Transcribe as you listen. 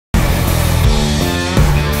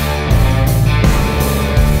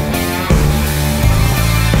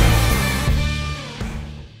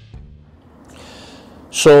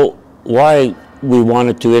So why we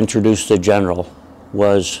wanted to introduce the General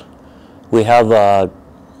was we have a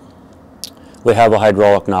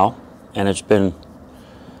hydraulic now, and it's been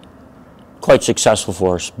quite successful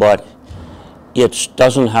for us, but it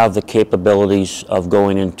doesn't have the capabilities of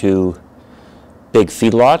going into big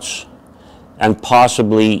feedlots and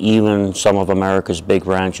possibly even some of America's big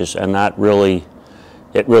ranches, and that really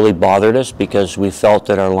bothered us because we felt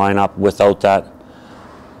that our lineup without that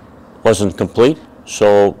wasn't complete.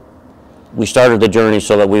 So we started the journey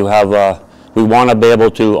so that we want to be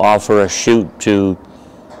able to offer a chute to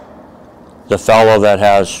the fellow that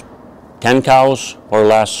has 10 cows or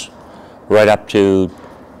less, right up to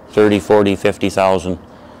 30, 40, 50,000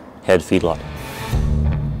 head feedlot.